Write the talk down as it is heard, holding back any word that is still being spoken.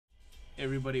Hey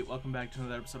everybody, welcome back to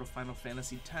another episode of Final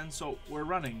Fantasy X. So, we're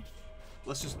running.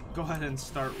 Let's just go ahead and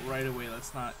start right away.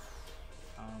 Let's not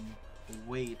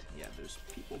wait. Yeah, there's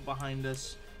people behind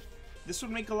us. This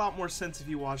would make a lot more sense if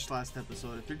you watched last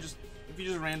episode. If you just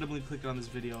randomly click on this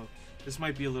video, this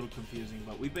might be a little confusing,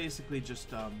 but we basically just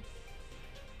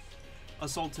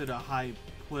assaulted a high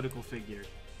political figure.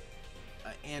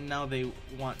 And now they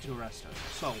want to arrest us.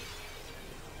 So,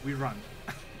 we run.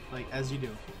 Like, as you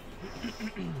do.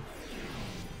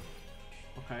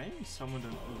 Okay, he summoned a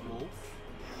wolf.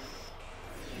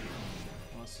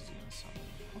 What else is he gonna summon?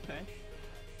 Okay.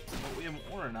 Well, we have an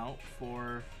Orin out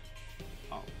for...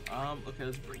 Oh, okay,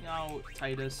 let's bring out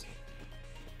Titus.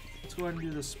 Let's go ahead and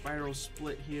do the spiral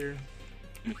split here.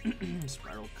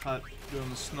 Spiral cut, doing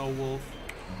the snow wolf.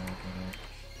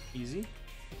 Easy.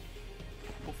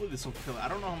 Hopefully this will kill it. I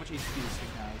don't know how much HP this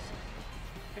thing has.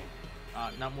 Okay,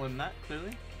 not more than that,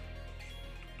 clearly.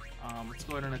 Let's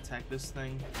go ahead and attack this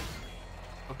thing.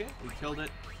 Okay, we killed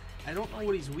it. I don't know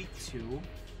what he's weak to.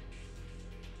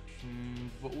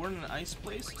 But we're in an ice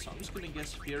place, so I'm just gonna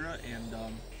guess Fira, and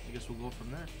I guess we'll go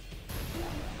from there.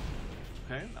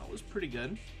 Okay, that was pretty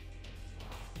good.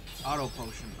 Auto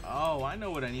potion. Oh, I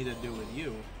know what I need to do with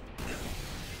you.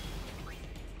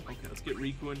 Okay, let's get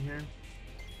Riku in here.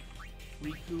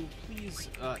 Riku, please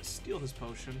steal his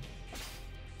potion.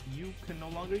 You can no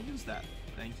longer use that.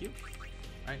 Thank you.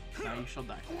 Alright, now you shall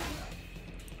die.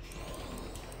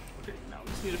 Okay, now we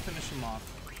just need to finish him off.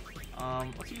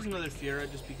 Let's use another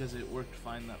Fira just because it worked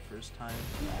fine that first time.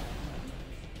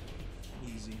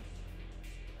 Easy.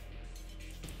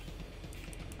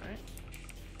 Alright.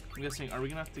 I'm guessing, are we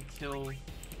gonna have to kill... I'm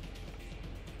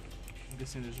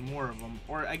guessing there's more of them.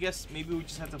 Or I guess maybe we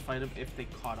just have to fight them if they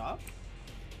caught up.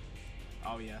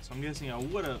 Oh yeah, so I'm guessing I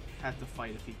would have had to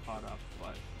fight if he caught up,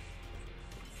 but...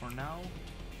 For now...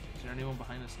 Is there anyone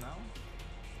behind us now?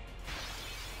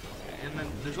 Okay, and then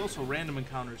there's also random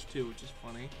encounters too, which is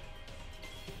funny.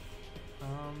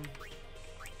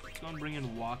 Let's go and bring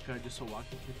in Waka just so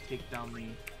Waka can take down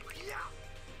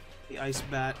the ice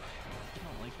bat. I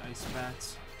don't like ice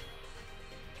bats.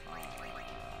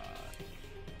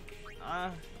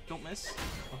 Don't miss.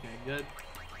 Okay, good.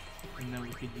 And then we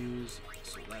could use,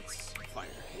 so that's fire.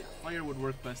 Yeah, fire would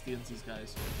work best against these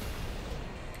guys.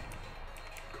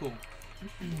 Cool.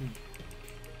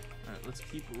 Alright, let's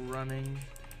keep running.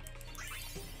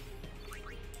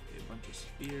 Okay, a bunch of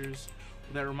spheres.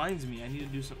 Well, that reminds me, I need to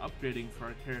do some upgrading for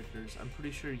our characters. I'm pretty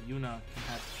sure Yuna can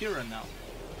have Kira now.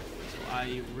 So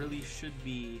I really should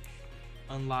be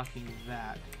unlocking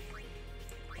that.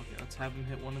 Okay, let's have him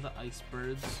hit one of the ice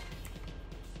birds.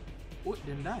 Oh, it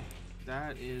didn't die.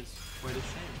 That is quite a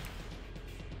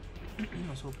shame.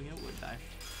 I was hoping it would die.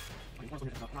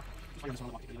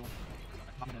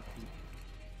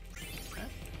 Okay.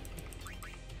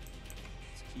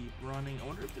 Let's keep running. I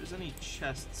wonder if there's any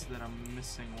chests that I'm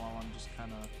missing while I'm just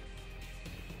kind of...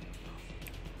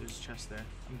 There's a chest there.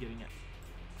 I'm getting it.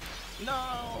 No!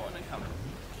 An encounter.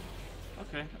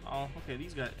 Okay. Oh, okay.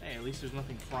 These guys... Hey, at least there's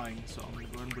nothing flying, so I'm going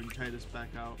to go ahead and bring Titus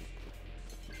back out.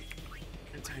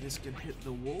 And Titus can hit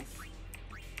the wolf.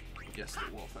 Yes,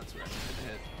 the wolf. That's what I need to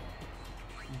hit.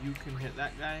 You can hit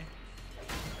that guy.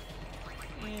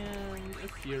 And a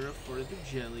Fira for the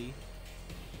jelly.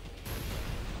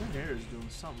 Her hair is doing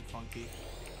something funky.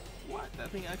 What? That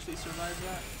thing actually survived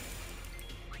that?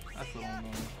 That's a little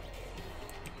annoying.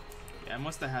 Yeah, I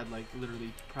must have had like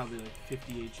literally probably like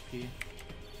 50 HP. Okay.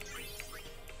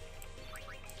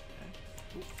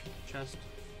 Ooh, chest.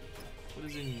 What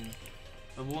is in here?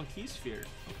 Level 1 key sphere.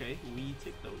 Okay, we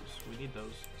take those. We need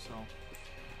those. So,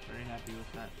 very happy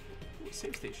with that. Ooh,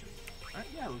 save station. Alright,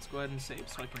 yeah, let's go ahead and save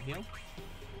so I can heal.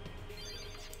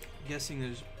 Guessing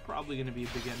there's probably going to be a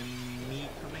big enemy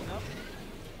coming up.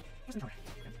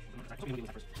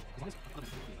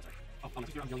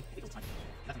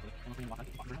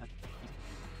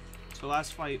 So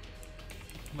last fight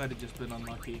might have just been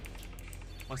unlucky.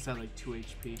 Must have like 2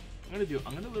 HP. I'm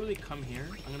gonna literally come here.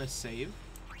 I'm gonna save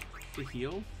to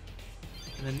heal.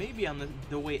 And then maybe on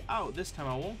the way out, this time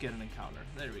I won't get an encounter.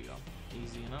 There we go.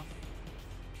 Easy enough.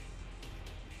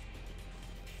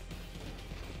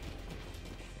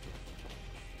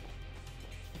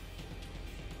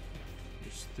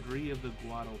 There's 3 of the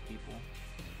Guado people.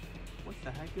 What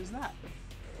the heck is that?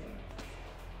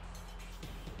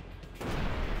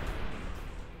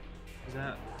 Is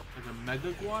that like a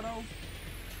Mega Guado?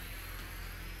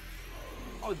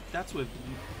 Oh,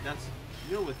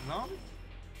 you're with Nom?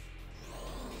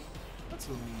 That's a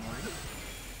little annoying.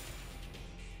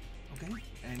 Okay,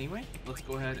 anyway, let's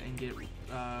go ahead and get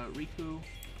Riku.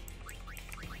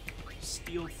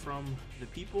 Steal from the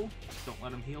people. Don't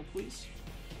let him heal, please.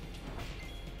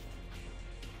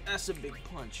 massive big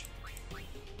punch.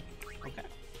 Okay,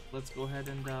 let's go ahead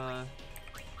and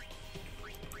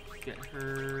get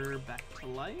her back to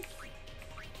life.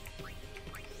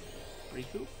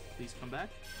 Riku, please come back.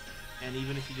 And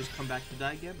even if you just come back to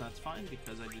die again, that's fine,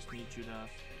 because I just need you to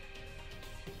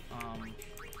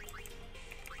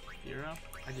Fira,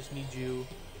 I just need you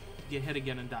to get hit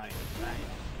again and die. Right?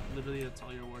 Literally, that's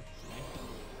all you're worth to me.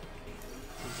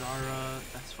 Zara,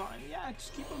 that's fine. Yeah,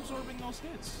 just keep absorbing those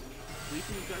hits.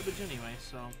 Riku's garbage anyway,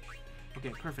 so... Okay,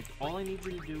 perfect. All I need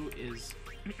you to do is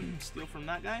steal from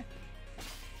that guy.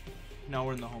 Now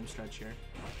we're in the home stretch here.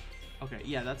 Okay,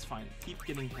 yeah, that's fine. Keep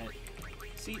getting hit.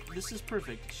 See, this is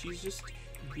perfect. She's just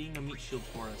being a meat shield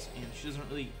for us, and she doesn't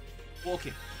really... Well,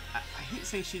 okay, I hate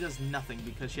saying she does nothing,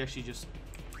 because she actually just,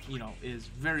 you know, is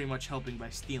very much helping by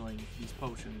stealing these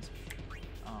potions.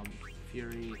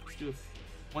 Fury, let's do it.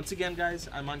 Once again, guys,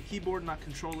 I'm on keyboard, not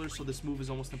controller, so this move is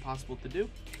almost impossible to do.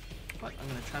 But I'm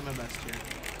going to try my best here.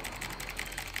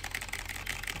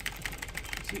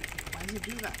 See, why does it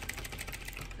do that?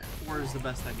 Okay, 4 is the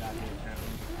best I got here,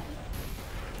 apparently.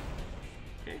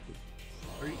 Okay.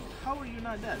 How are you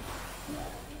not dead?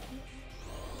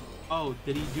 Oh,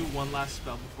 did he do one last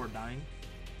spell before dying?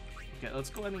 Okay, let's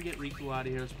go ahead and get Riku out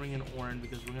of here. Let's bring in Orin,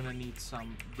 because we're going to need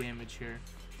some damage here.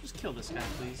 Just kill this guy,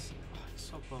 please. Oh, he's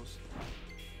so close.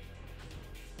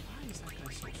 Why is that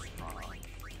guy so strong?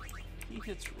 He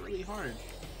hits really hard.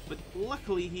 But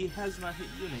luckily, he has not hit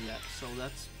Yuna yet, so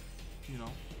that's, you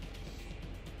know,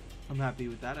 I'm happy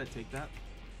with that. I take that.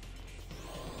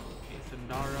 Okay,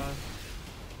 Thundara.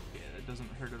 Yeah, that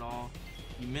doesn't hurt at all.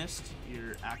 You missed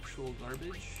your actual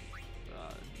garbage.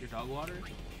 Your dog water.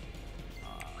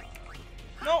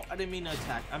 No, I didn't mean to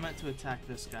attack. I meant to attack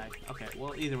this guy. Okay,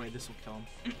 well, either way, this will kill him.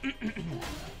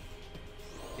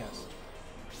 Yes.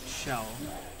 Shell.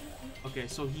 Okay,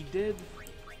 so he did...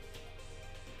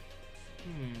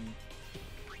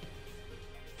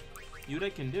 See what I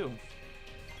can do.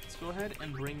 Let's go ahead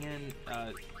and bring in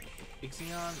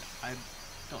Ixion. I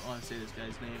don't want to say this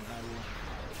guy's name, and I will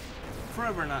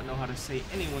forever not know how to say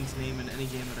anyone's name in any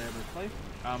game that I ever play.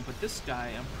 But this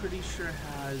guy, I'm pretty sure,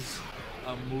 has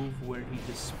a move where he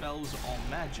dispels all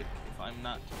magic, if I'm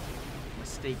not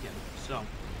mistaken. So,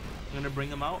 I'm going to bring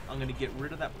him out. I'm going to get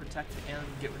rid of that protect and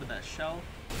get rid of that shell.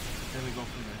 Then we go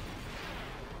from there.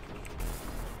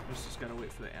 Just got to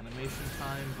wait for the animation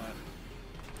time, but...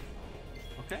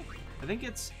 Okay. I think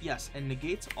it's... Yes, and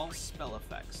negates all spell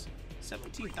effects.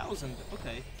 17,000.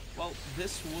 Okay. Well,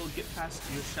 this will get past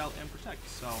your shell and protect,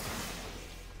 so... Oh,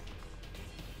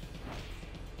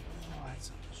 that's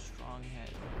a strong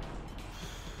hit.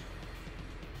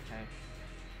 Okay.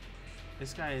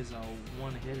 This guy is a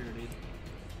one-hitter, dude.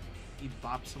 He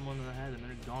bops someone in the head and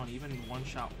they're gone. Even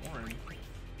one-shot Orin.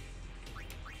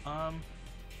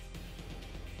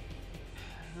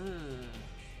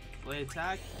 Delay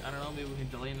attack? I don't know, maybe we can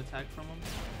delay an attack from him.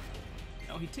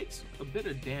 No, he takes a bit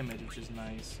of damage, which is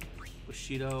nice.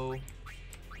 Bushido.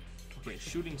 Okay,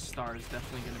 shooting star is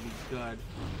definitely gonna be good.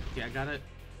 Okay, I got it.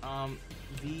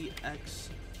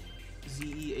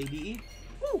 VXZEADE.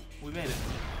 Woo! We made it.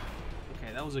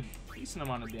 Okay, that was a decent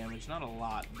amount of damage, not a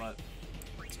lot, but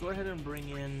let's go ahead and bring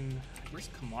in, I guess,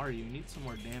 Kamaru. You need some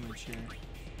more damage here.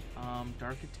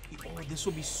 Dark attack. Oh, this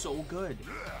will be so good.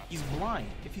 He's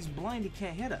blind. If he's blind, he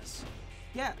can't hit us.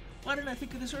 Yeah, why didn't I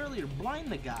think of this earlier?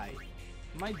 Blind the guy.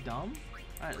 Am I dumb?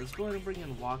 Alright, let's go ahead and bring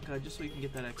in Waka just so we can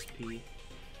get that XP.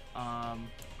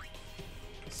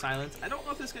 Silence. I don't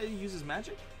know if this guy uses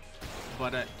magic,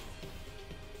 but okay,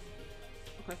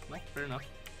 no, fair enough.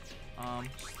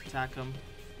 Just attack him.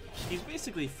 He's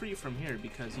basically free from here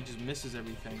because he just misses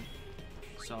everything.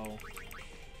 So,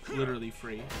 literally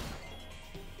free.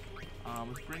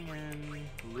 Let's bring in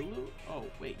Lulu. Oh,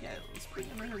 wait, yeah, let's bring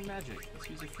in her magic. Let's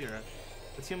use Akira.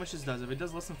 Let's see how much this does. If it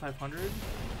does less than 500,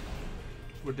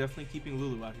 we're definitely keeping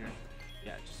Lulu out here.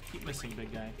 Yeah, just keep missing,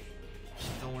 big guy.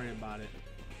 Don't worry about it.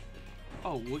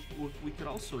 Oh, what we could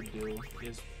also do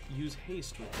is use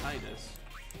haste with Titus.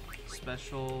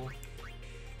 Special,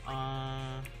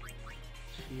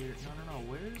 here, no,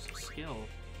 where's skill?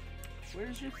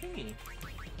 Where's your thingy?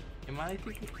 Am I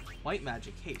thinking? White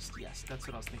magic, haste, yes, that's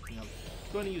what I was thinking of.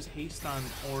 I'm going to use haste on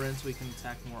Orin so we can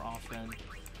attack more often.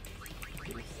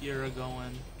 Get a Fira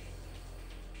going.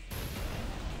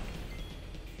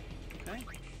 Okay,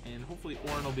 and hopefully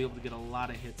Orin will be able to get a lot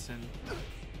of hits in.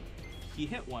 He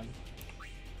hit one.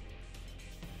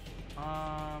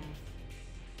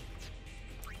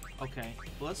 Okay,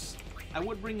 let's... I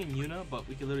would bring in Yuna, but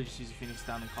we could literally just use a Phoenix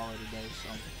down and call it a day, so...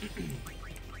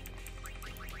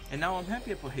 And now I'm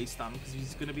happy I put haste on him, because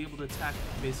he's going to be able to attack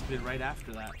basically right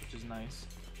after that, which is nice.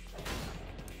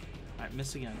 Alright,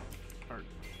 miss again. Or,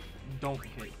 Don't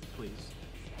hit, please.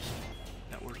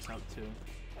 That works out too.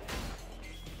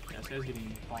 Yeah, this guy's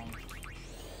getting bombed.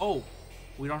 Oh!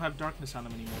 We don't have darkness on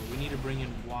him anymore. We need to bring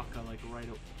in Waka like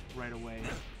right away.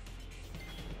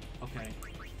 Okay.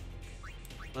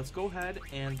 Let's go ahead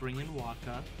and bring in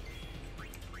Waka.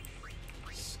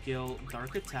 Skill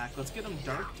Dark Attack. Let's get him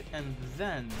darked and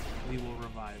then we will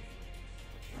revive.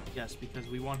 Yes, because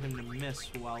we want him to miss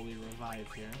while we revive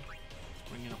here.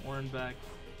 Bring in Orin back.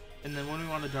 And then when we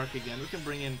want to dark again, we can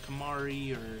bring in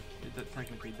Kamari, or that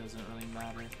technically doesn't really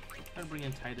matter. I'll bring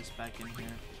in Titus back in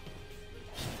here.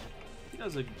 He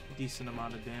does a decent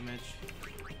amount of damage.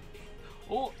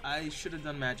 Oh, I should have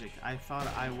done magic. I thought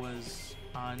I was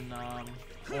on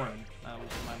Orin. That was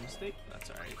my mistake.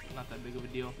 That's alright. Not that big of a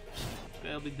deal.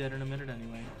 Okay, I'll be dead in a minute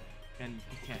anyway. And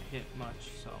he can't hit much,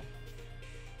 so.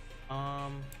 I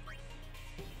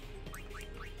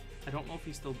don't know if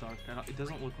he's still dark. It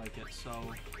doesn't look like it, so I'm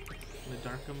gonna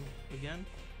dark him again.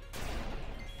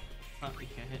 He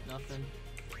can't hit nothing.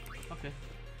 Okay.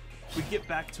 If we get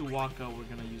back to Waka, we're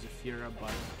gonna use a Fira,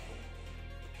 but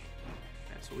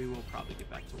okay, so we will probably get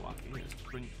back to Waka. Let's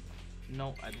bring.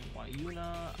 No, I didn't want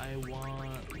Yuna. I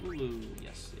want Lulu.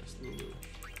 Yes, yes, Lulu.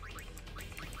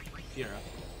 Fira.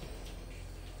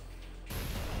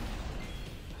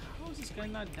 How is this guy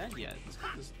not dead yet? This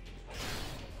guy is...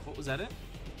 What was that? It?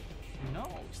 No,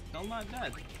 still not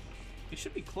dead. He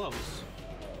should be close.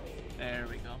 There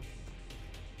we go.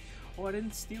 Oh, I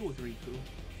didn't steal with Riku.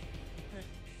 Eh.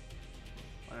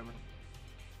 Whatever.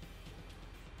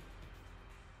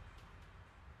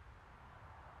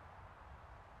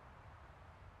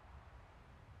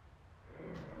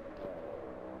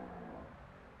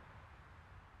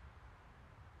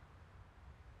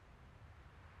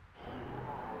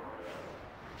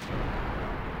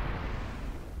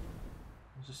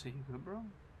 Just say you good, bro?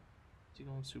 Is he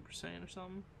going Super Saiyan or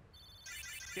something?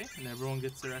 Okay, and everyone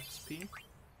gets their XP.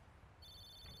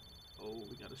 Oh,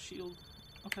 we got a shield.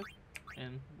 Okay,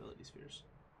 and ability spheres.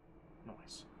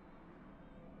 Nice.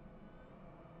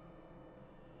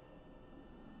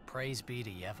 Praise be to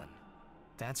Yevon.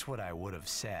 That's what I would have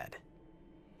said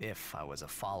if I was a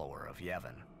follower of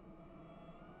Yevon.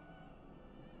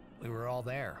 We were all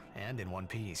there and in one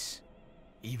piece.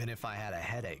 Even if I had a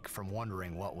headache from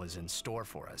wondering what was in store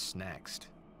for us next.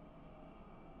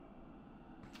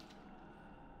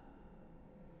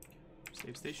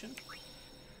 Save station.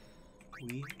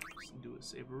 We do a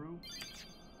Saberoo.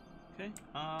 Okay,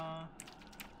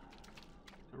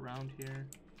 around here.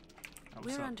 Oh,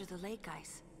 we're under the lake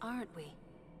ice, aren't we?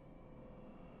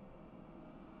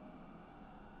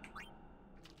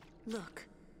 Look,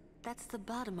 that's the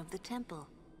bottom of the temple.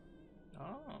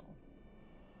 Oh.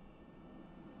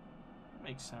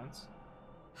 Makes sense.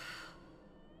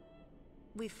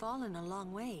 We've fallen a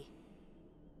long way.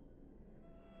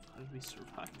 How did we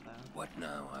survive that? What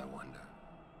now, I wonder?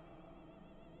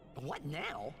 What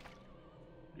now?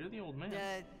 You're the old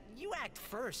man. You act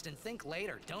first and think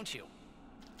later, don't you?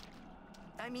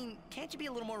 I mean, can't you be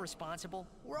a little more responsible?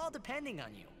 We're all depending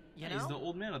on you, you know? He's the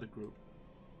old man of the group.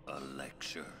 A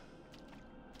lecture?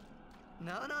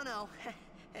 No, no, no.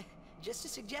 Just a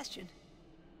suggestion.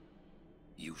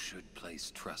 You should place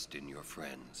trust in your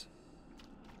friends.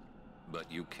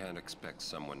 But you can't expect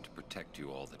someone to protect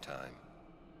you all the time.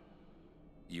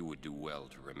 You would do well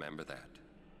to remember that.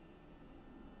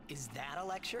 Is that a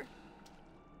lecture?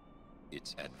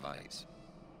 It's advice.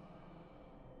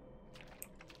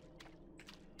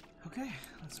 Okay,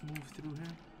 let's move through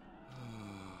here.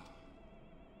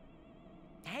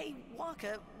 Hey,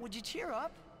 Waka, would you cheer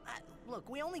up? Look,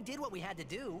 we only did what we had to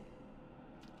do.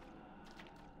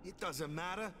 It doesn't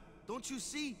matter. Don't you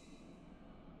see?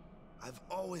 I've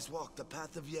always walked the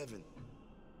path of Yevon.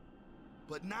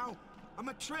 But now, I'm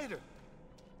a traitor.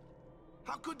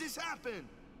 How could this happen?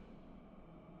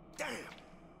 Damn!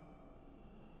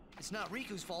 It's not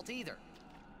Riku's fault either.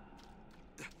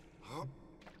 Huh?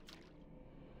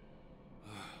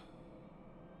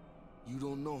 You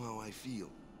don't know how I feel.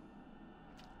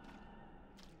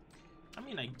 I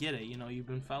mean, I get it, you know, you've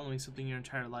been following something your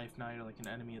entire life, now you're like an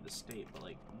enemy of the state, but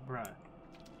like, bruh.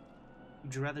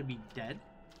 Would you rather be dead?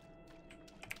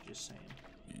 Just saying.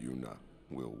 Yuna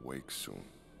will wake soon.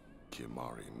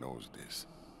 Kimari knows this.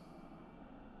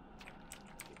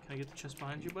 Can I get the chest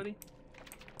behind you, buddy?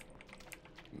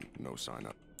 No sign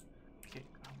up. Okay,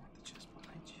 I want the chest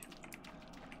behind you.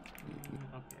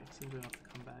 Okay, it seems we have to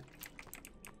come back.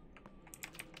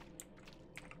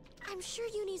 I'm sure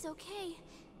Yuni's okay.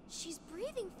 She's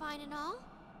breathing fine and all.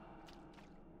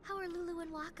 How are Lulu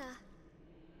and Waka?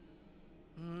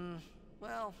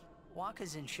 Well,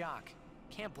 Waka's in shock.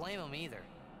 Can't blame him either.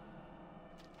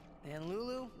 And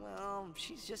Lulu, well,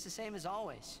 she's just the same as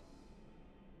always.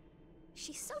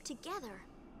 She's so together.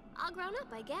 All grown up,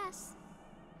 I guess.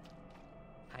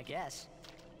 I guess.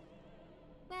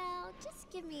 Well,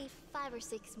 just give me 5 or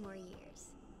 6 more years.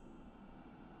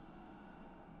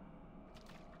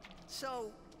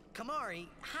 So, Kamari,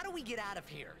 how do we get out of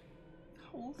here?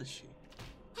 How old is she?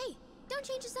 Hey, don't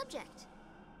change the subject.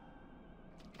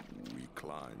 We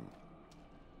climb.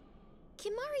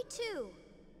 Kimari too.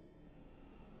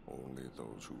 Only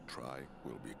those who try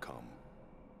will become.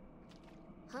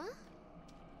 Huh?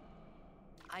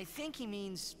 I think he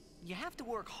means you have to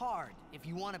work hard if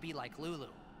you want to be like Lulu.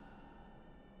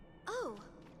 Oh,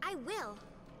 I will.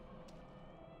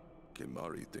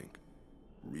 Kimari think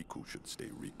Riku should stay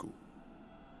Riku.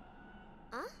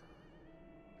 Huh?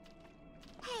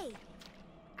 Hey,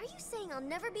 are you saying I'll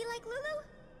never be like Lulu?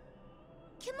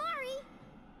 Kimari!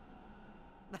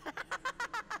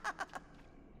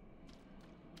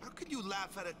 How can you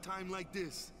laugh at a time like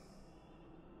this?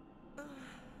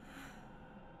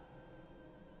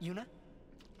 Yuna?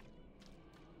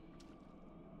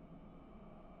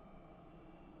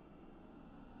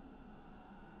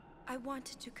 I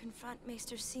wanted to confront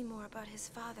Maester Seymour about his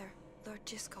father, Lord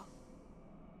Jyscal.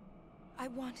 I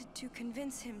wanted to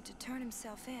convince him to turn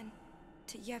himself in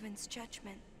to Yevon's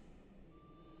judgment.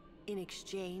 In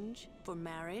exchange for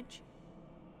marriage?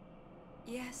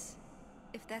 Yes,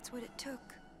 if that's what it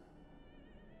took.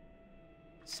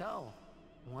 So,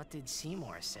 what did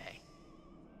Seymour say?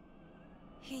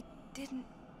 He didn't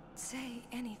say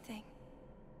anything.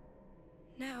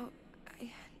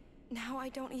 Now I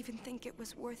don't even think it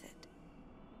was worth it.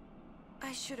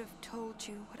 I should have told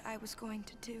you what I was going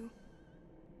to do.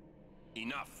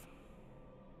 Enough!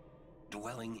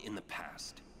 Dwelling in the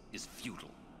past is futile.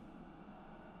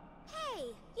 Hey,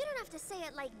 you don't have to say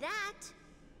it like that.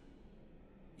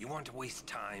 You want to waste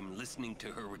time listening to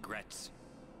her regrets?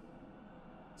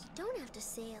 You don't have to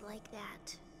say it like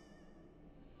that.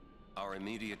 Our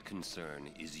immediate concern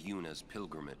is Yuna's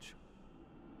pilgrimage.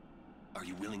 Are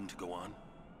you willing to go on?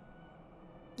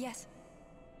 Yes.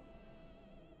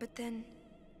 But then,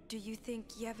 do you think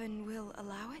Yevon will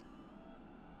allow it?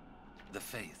 The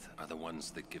Fayth are the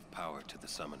ones that give power to the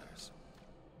summoners.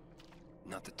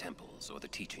 Not the temples or the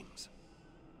teachings.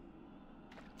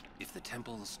 If the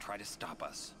temples try to stop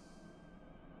us,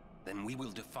 then we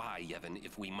will defy Yevon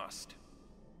if we must.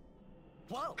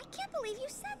 Whoa! I can't believe you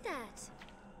said that.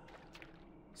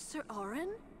 Sir Auron?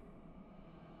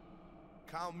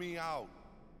 Count me out.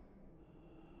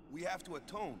 We have to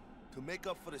atone to make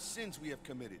up for the sins we have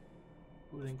committed.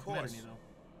 Who didn't Of commit course. any, though?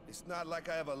 It's not like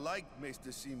I ever liked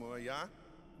Maester Seymour, yeah?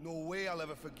 No way I'll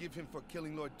ever forgive him for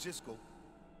killing Lord Jyscal.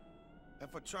 And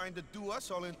for trying to do us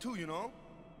all in two, you know?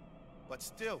 But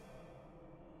still,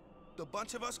 the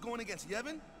bunch of us going against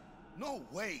Yevon? No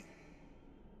way!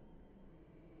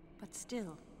 But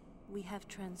still, we have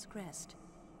transgressed.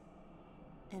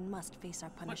 And must face our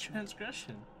What punishment.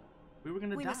 transgression? We were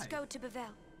gonna We die. must go to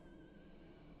Bevel.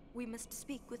 We must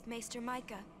speak with Maester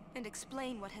Micah and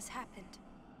explain what has happened.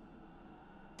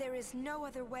 There is no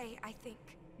other way, I think.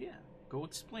 Yeah, go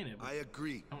explain it. But I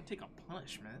agree. don't take a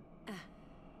punishment.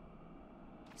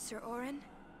 Sir Auron,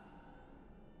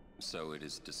 So it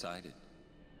is decided.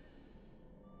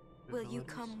 will you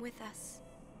Abilities. come with us?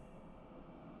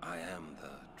 I am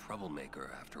the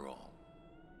troublemaker after all.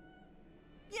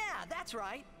 Yeah, that's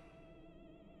right.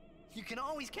 You can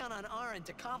always count on Auron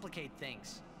to complicate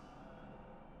things.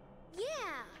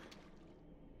 Yeah.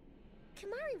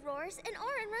 Kimari roars and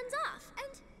Auron runs off,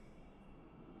 and...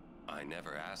 I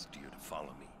never asked you to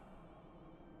follow me.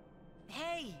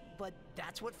 Hey, but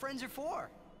that's what friends are for.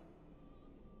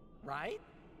 Right?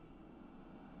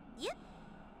 Yep.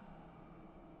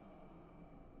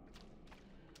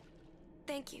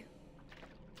 Thank you.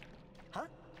 Huh?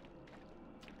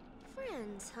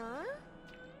 Friends, huh?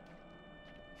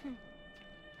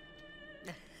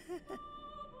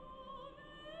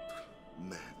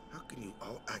 Man, how can you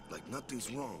all act like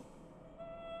nothing's wrong?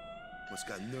 Must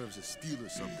got nerves of steel or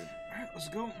something. Alright, let's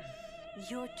go.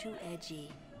 You're too edgy.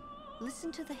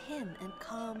 Listen to the hymn and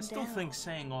calm I still down. think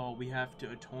saying, oh, we have to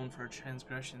atone for our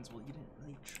transgressions, well, you didn't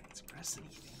really transgress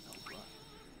anything, though,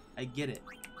 but I get it.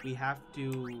 We have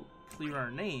to clear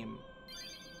our name,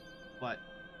 but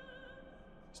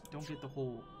just don't get the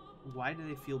whole, why do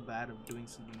they feel bad of doing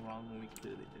something wrong when we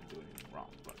clearly didn't do anything wrong?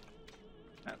 But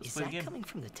alright, let's Is play that the game. coming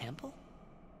from the temple?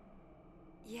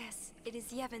 Yes, it is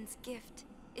Yevon's gift.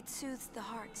 It soothes the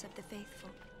hearts of the faithful.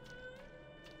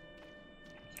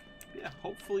 Yeah,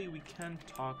 hopefully we can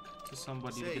talk to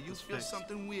somebody to Say, get you this feel fixed.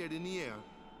 something weird in the air.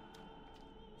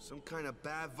 Some kind of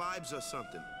bad vibes or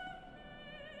something.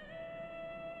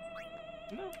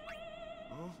 No.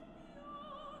 Oh?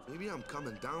 Maybe I'm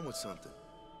coming down with something.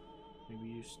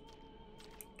 Maybe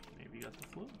you got the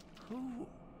flu. Who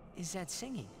is that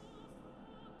singing?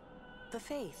 The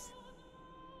Fayth.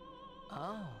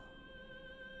 Oh.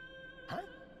 Huh?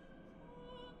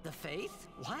 The Fayth?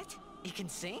 What? It can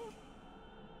sing?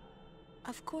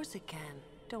 Of course it can.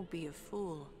 Don't be a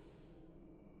fool.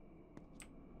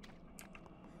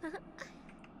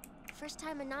 First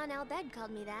time a non-Albed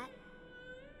called me that.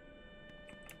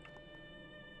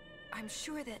 I'm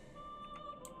sure that...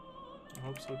 I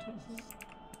hope so too.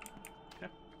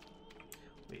 Okay.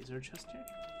 Wait, is there a chest here?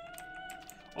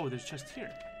 Oh, there's a chest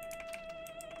here.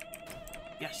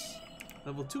 Yes!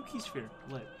 Level 2 key sphere.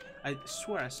 Lit. I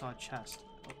swear I saw a chest.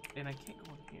 Oh, and I can't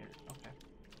go in here. Okay.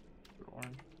 Go to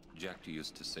orange. Jack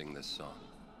used to sing this song.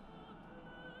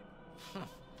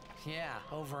 Yeah,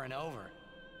 over and over.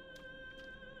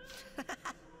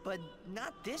 But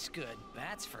not this good,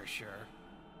 that's for sure.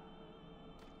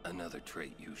 Another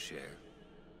trait you share.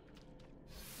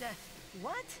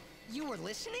 What? You were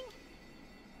listening?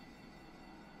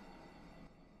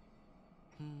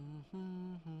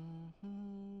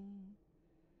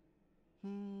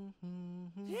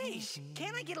 Hey,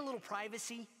 can't I get a little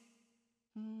privacy?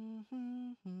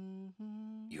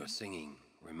 Your singing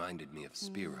reminded me of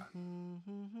Spira.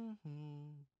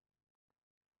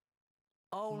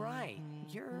 Oh, right.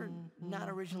 You're not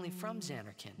originally from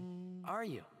Xanarkand, are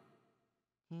you?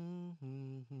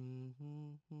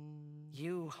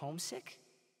 You homesick?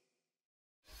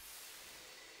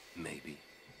 Maybe.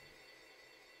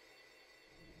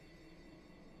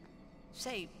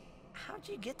 Say, how'd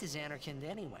you get to Xanarkand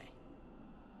anyway?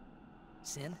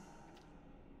 Sin?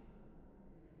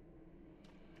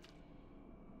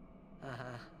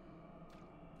 Uh-huh.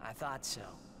 I thought so.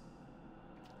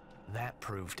 That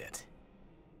proved it.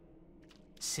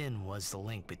 Sin was the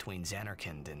link between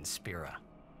Xanarkand and Spira.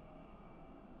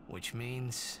 Which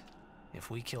means,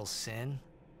 if we kill Sin,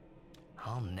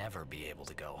 I'll never be able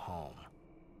to go home.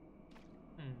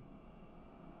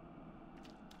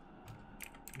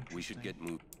 We should get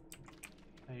moving.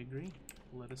 I agree.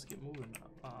 Let us get moving.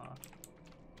 I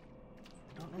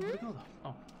don't know where to go though.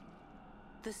 Oh.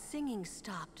 The singing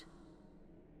stopped.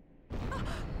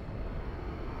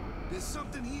 There's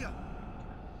something here.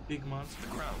 Big monster.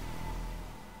 The ground.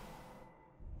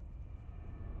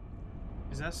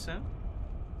 Is that Sin?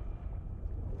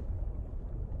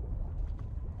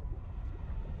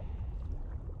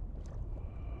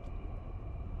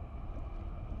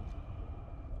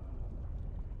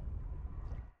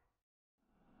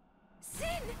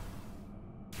 Sin!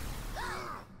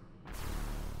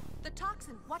 The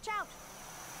toxin, watch out!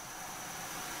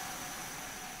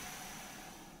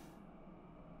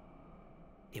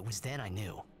 It was then I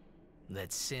knew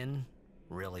that Sin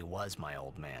really was my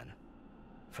old man.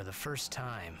 For the first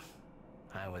time,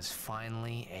 I was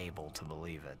finally able to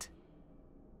believe it.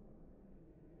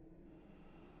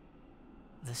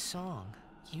 The song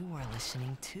you were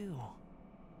listening to.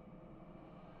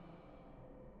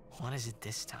 What is it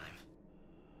this time?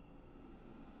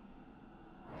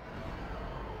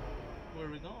 Where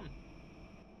are we going?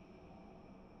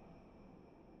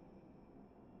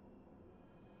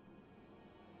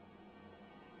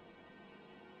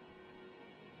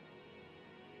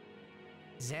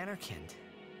 Xanarkand.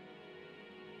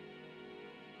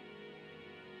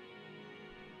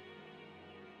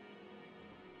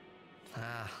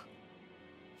 Ah,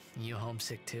 you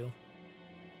homesick too?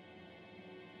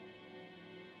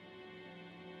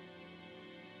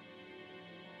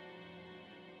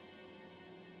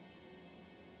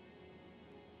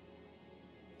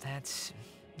 That's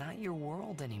not your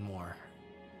world anymore.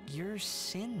 You're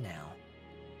Sin now.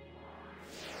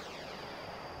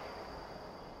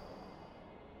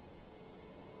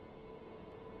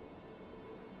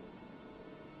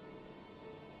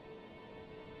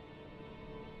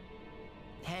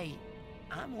 Hey,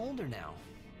 I'm older now,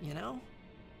 you know?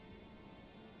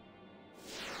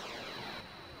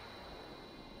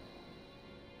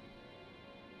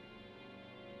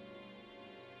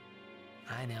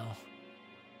 I know.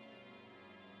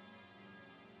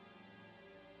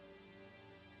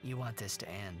 You want this to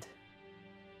end.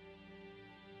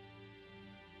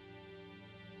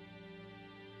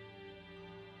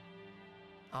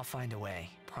 I'll find a way,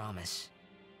 promise.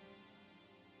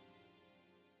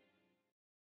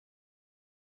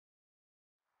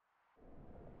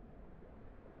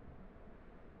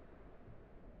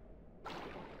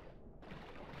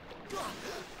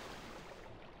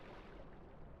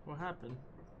 What happened?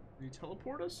 Did you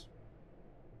teleport us?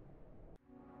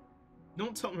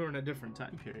 Don't tell me we're in a different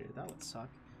time period. That would suck.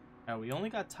 We only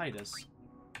got Titus.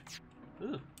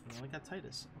 Ooh, I only got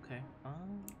Titus. Okay.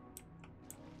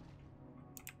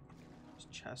 There's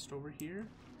a chest over here.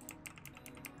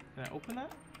 Can I open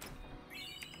that?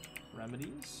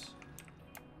 Remedies.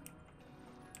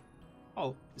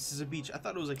 Oh, this is a beach. I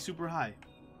thought it was like super high.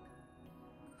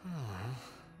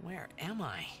 Where am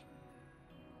I?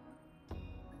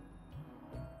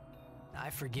 I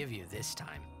forgive you this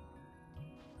time.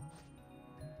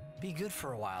 Be good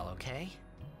for a while, okay?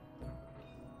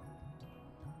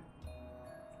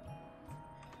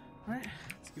 Alright,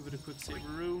 let's give it a quick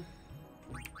saberoo.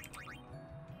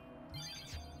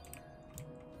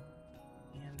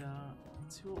 And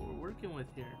let's see what we're working with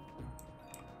here.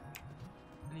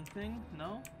 Anything?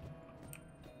 No?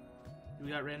 Do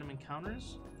we got random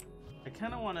encounters? I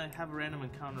kind of want to have a random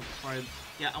encounter before I...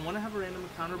 Yeah, I want to have a random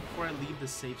encounter before I leave the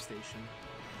save station.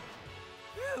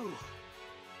 Ew.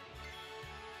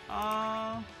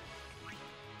 A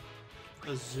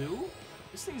zoo?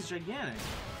 This thing's gigantic.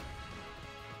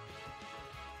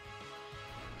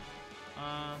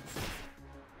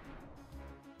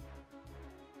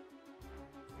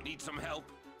 Need some help?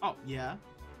 Oh, yeah.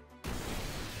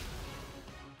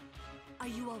 Are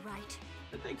you all right?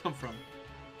 Where'd they come from?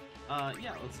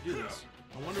 Yeah, let's do this.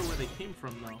 I wonder where they came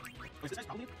from, though. Wait, is this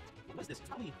probably... What is this? It's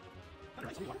probably... I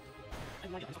don't know, I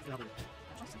have no idea. I'm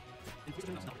just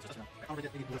going to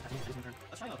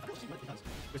Let's try it out. I don't see what it does.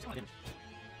 We're still on damage.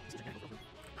 This is a gigantic.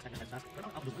 Attack fast.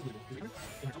 I'll do it.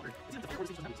 It's in the fire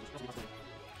station.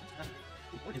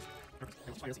 What is... Perfect. I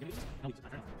will try to see images. No, it's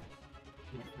not fair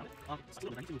enough. Still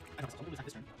a little bit. I know, I'll attack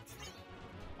this turn.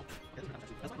 Oh, that's not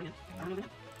actually. That's not brilliant. I don't know.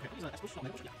 Okay, what is that?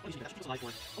 Explosion. Yeah, what is she? That she feels alive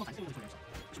for... Oh, I'm still yourself.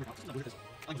 This is not weird.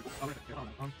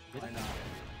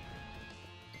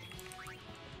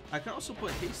 I could also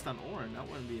put haste on Orin. That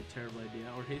wouldn't be a terrible idea.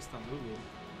 Or haste on Lulu.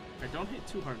 Alright, don't hit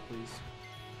too hard, please.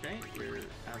 Okay, you're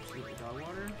absolutely dog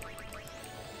water.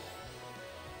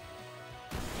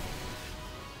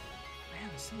 Man,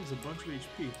 this thing has a bunch of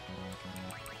HP.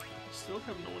 Still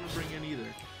have no one to bring in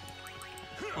either.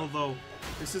 Although,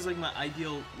 this is like my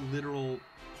ideal literal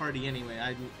party anyway.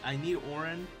 I need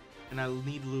Orin and I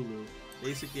need Lulu.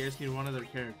 Basically, I just need one other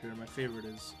character. My favorite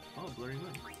is... Oh, Blurry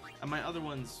Moon. And my other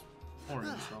one's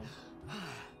Orin, so...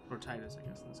 Or Titus, I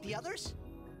guess, in this case. The others?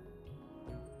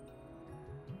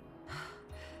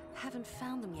 Haven't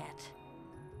found them yet.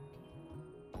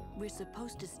 We're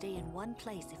supposed to stay in one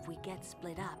place if we get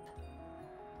split up.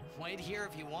 Wait here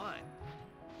if you want.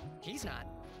 He's not.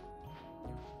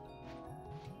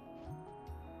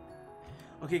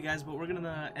 Okay, guys, but we're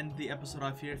gonna end the episode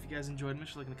off here. If you guys enjoyed, make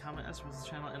sure to like and comment, subscribe to the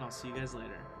channel, and I'll see you guys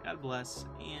later. God bless,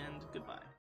 and goodbye.